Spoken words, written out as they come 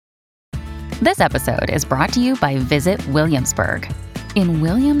This episode is brought to you by Visit Williamsburg. In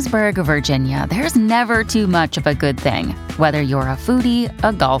Williamsburg, Virginia, there's never too much of a good thing. Whether you're a foodie,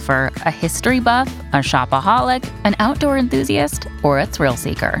 a golfer, a history buff, a shopaholic, an outdoor enthusiast, or a thrill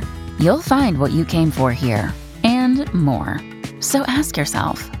seeker, you'll find what you came for here and more. So ask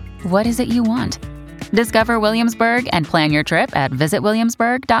yourself, what is it you want? Discover Williamsburg and plan your trip at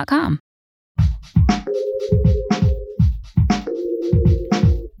visitwilliamsburg.com.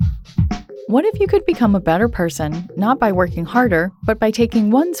 What if you could become a better person, not by working harder, but by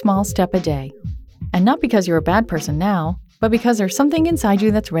taking one small step a day? And not because you're a bad person now, but because there's something inside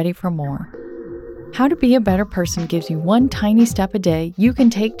you that's ready for more. How to Be a Better Person gives you one tiny step a day you can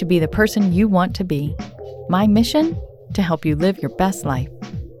take to be the person you want to be. My mission? To help you live your best life.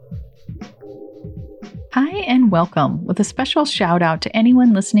 Hi and welcome, with a special shout out to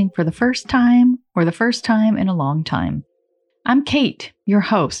anyone listening for the first time or the first time in a long time. I'm Kate, your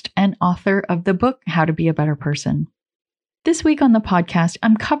host and author of the book, How to Be a Better Person. This week on the podcast,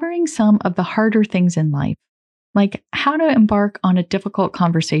 I'm covering some of the harder things in life, like how to embark on a difficult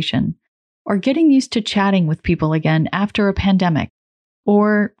conversation, or getting used to chatting with people again after a pandemic,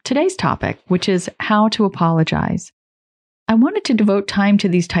 or today's topic, which is how to apologize. I wanted to devote time to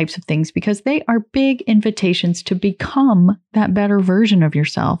these types of things because they are big invitations to become that better version of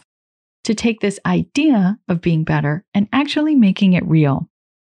yourself, to take this idea of being better and actually making it real.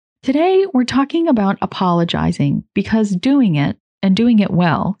 Today, we're talking about apologizing because doing it, and doing it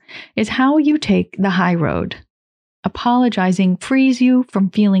well, is how you take the high road. Apologizing frees you from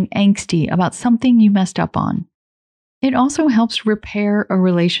feeling angsty about something you messed up on. It also helps repair a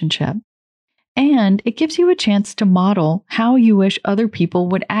relationship. And it gives you a chance to model how you wish other people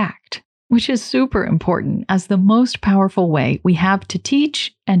would act, which is super important, as the most powerful way we have to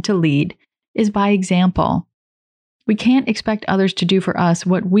teach and to lead is by example. We can't expect others to do for us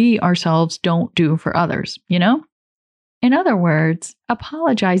what we ourselves don't do for others, you know? In other words,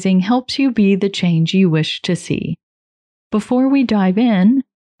 apologizing helps you be the change you wish to see. Before we dive in,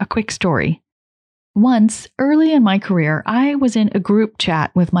 a quick story. Once, early in my career, I was in a group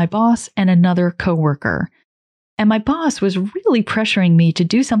chat with my boss and another coworker. And my boss was really pressuring me to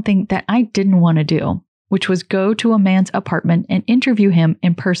do something that I didn't want to do, which was go to a man's apartment and interview him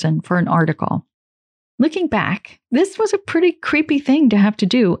in person for an article. Looking back, this was a pretty creepy thing to have to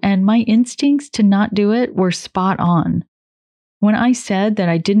do, and my instincts to not do it were spot on. When I said that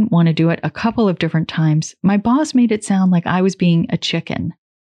I didn't want to do it a couple of different times, my boss made it sound like I was being a chicken.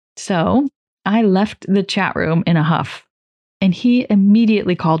 So I left the chat room in a huff, and he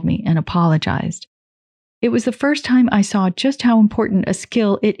immediately called me and apologized. It was the first time I saw just how important a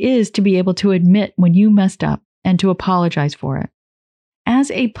skill it is to be able to admit when you messed up and to apologize for it. As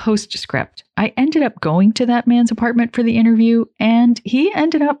a postscript, I ended up going to that man's apartment for the interview, and he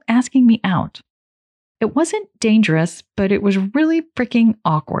ended up asking me out. It wasn't dangerous, but it was really freaking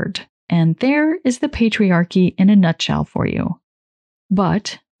awkward. And there is the patriarchy in a nutshell for you.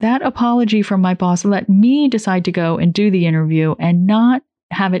 But that apology from my boss let me decide to go and do the interview and not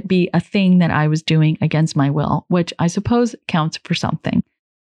have it be a thing that I was doing against my will, which I suppose counts for something.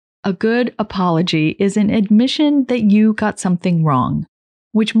 A good apology is an admission that you got something wrong,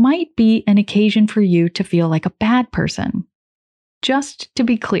 which might be an occasion for you to feel like a bad person. Just to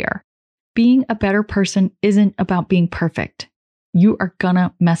be clear, being a better person isn't about being perfect. You are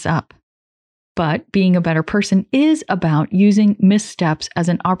gonna mess up. But being a better person is about using missteps as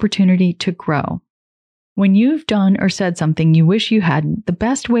an opportunity to grow. When you've done or said something you wish you hadn't, the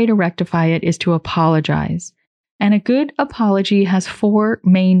best way to rectify it is to apologize. And a good apology has 4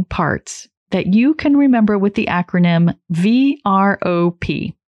 main parts that you can remember with the acronym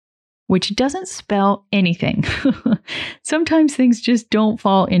VROP, which doesn't spell anything. Sometimes things just don't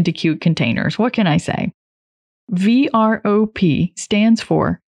fall into cute containers. What can I say? VROP stands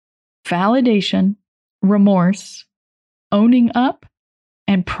for validation, remorse, owning up,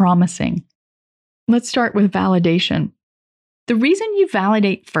 and promising. Let's start with validation. The reason you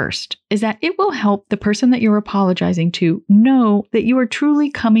validate first is that it will help the person that you're apologizing to know that you are truly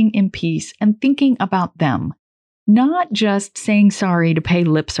coming in peace and thinking about them, not just saying sorry to pay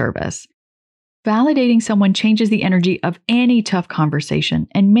lip service. Validating someone changes the energy of any tough conversation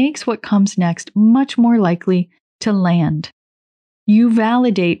and makes what comes next much more likely to land. You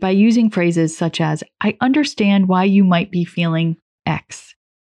validate by using phrases such as, I understand why you might be feeling X.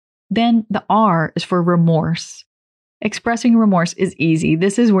 Then the R is for remorse. Expressing remorse is easy.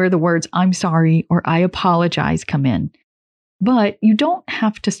 This is where the words I'm sorry or I apologize come in. But you don't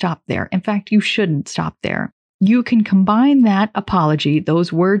have to stop there. In fact, you shouldn't stop there. You can combine that apology,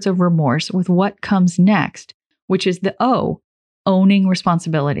 those words of remorse, with what comes next, which is the O, owning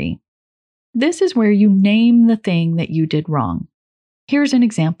responsibility. This is where you name the thing that you did wrong. Here's an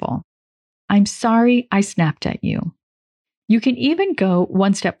example. I'm sorry I snapped at you. You can even go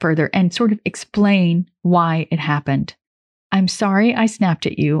one step further and sort of explain why it happened. I'm sorry I snapped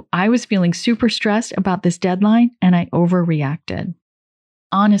at you. I was feeling super stressed about this deadline and I overreacted.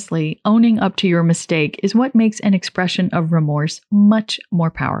 Honestly, owning up to your mistake is what makes an expression of remorse much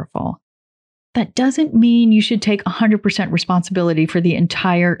more powerful. That doesn't mean you should take 100% responsibility for the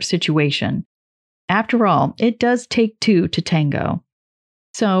entire situation. After all, it does take two to tango.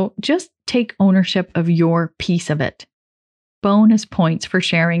 So just take ownership of your piece of it. Bonus points for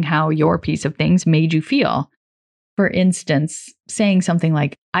sharing how your piece of things made you feel. For instance, saying something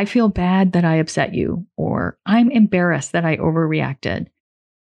like, I feel bad that I upset you, or I'm embarrassed that I overreacted.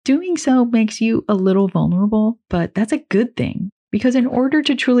 Doing so makes you a little vulnerable, but that's a good thing, because in order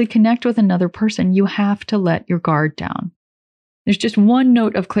to truly connect with another person, you have to let your guard down. There's just one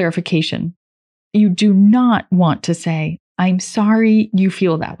note of clarification. You do not want to say, I'm sorry you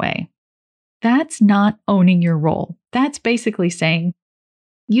feel that way. That's not owning your role. That's basically saying,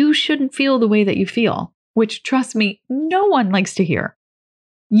 you shouldn't feel the way that you feel, which, trust me, no one likes to hear.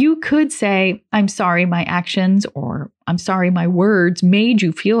 You could say, I'm sorry my actions or I'm sorry my words made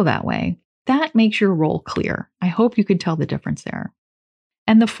you feel that way. That makes your role clear. I hope you could tell the difference there.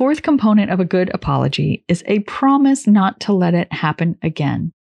 And the fourth component of a good apology is a promise not to let it happen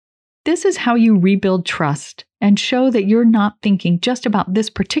again. This is how you rebuild trust and show that you're not thinking just about this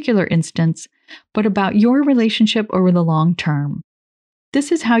particular instance, but about your relationship over the long term.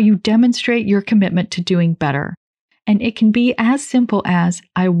 This is how you demonstrate your commitment to doing better. And it can be as simple as,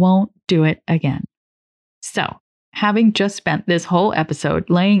 I won't do it again. So, having just spent this whole episode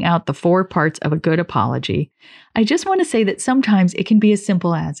laying out the 4 parts of a good apology, I just want to say that sometimes it can be as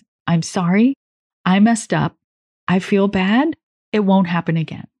simple as, I'm sorry, I messed up, I feel bad, it won't happen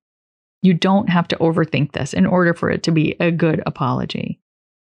again. You don't have to overthink this in order for it to be a good apology.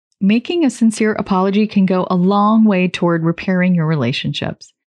 Making a sincere apology can go a long way toward repairing your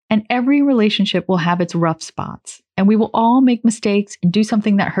relationships. And every relationship will have its rough spots, and we will all make mistakes and do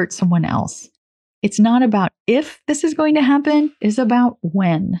something that hurts someone else. It's not about if this is going to happen, it's about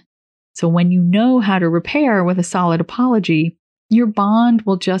when. So when you know how to repair with a solid apology, your bond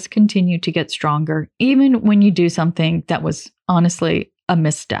will just continue to get stronger, even when you do something that was honestly a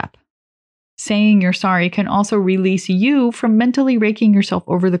misstep. Saying you're sorry can also release you from mentally raking yourself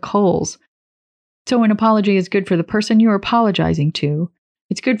over the coals. So an apology is good for the person you're apologizing to,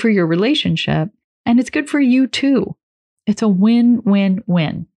 it's good for your relationship, and it's good for you too. It's a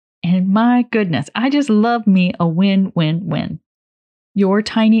win-win-win. And my goodness, I just love me a win-win-win. Your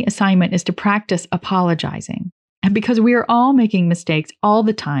tiny assignment is to practice apologizing. And because we are all making mistakes all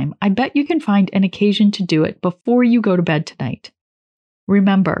the time, I bet you can find an occasion to do it before you go to bed tonight.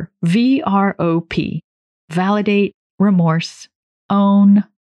 Remember, VROP, validate, remorse, own,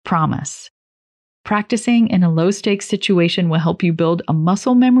 promise. Practicing in a low-stakes situation will help you build a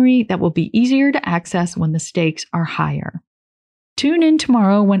muscle memory that will be easier to access when the stakes are higher. Tune in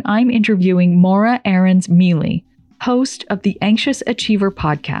tomorrow when I'm interviewing Maura Aarons-Mealy, host of the Anxious Achiever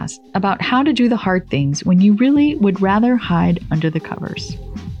podcast, about how to do the hard things when you really would rather hide under the covers.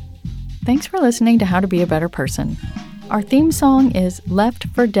 Thanks for listening to How to Be a Better Person. Our theme song is Left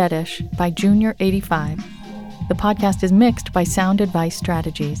for Deadish by Junior85. The podcast is mixed by Sound Advice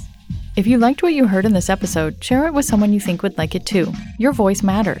Strategies. If you liked what you heard in this episode, share it with someone you think would like it too. Your voice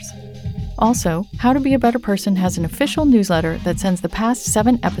matters. Also, How to Be a Better Person has an official newsletter that sends the past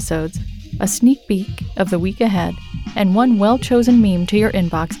 7 episodes, a sneak peek of the week ahead, and one well-chosen meme to your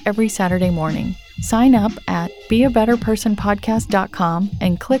inbox every Saturday morning. Sign up at beabetterpersonpodcast.com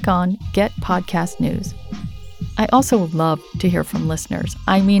and click on Get Podcast News. I also love to hear from listeners.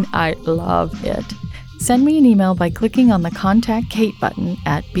 I mean, I love it. Send me an email by clicking on the Contact Kate button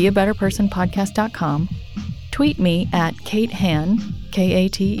at beabetterpersonpodcast.com. Tweet me at Kate Han,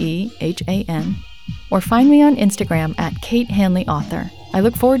 Katehan, or find me on Instagram at Kate Hanley Author. I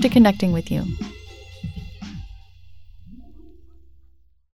look forward to connecting with you.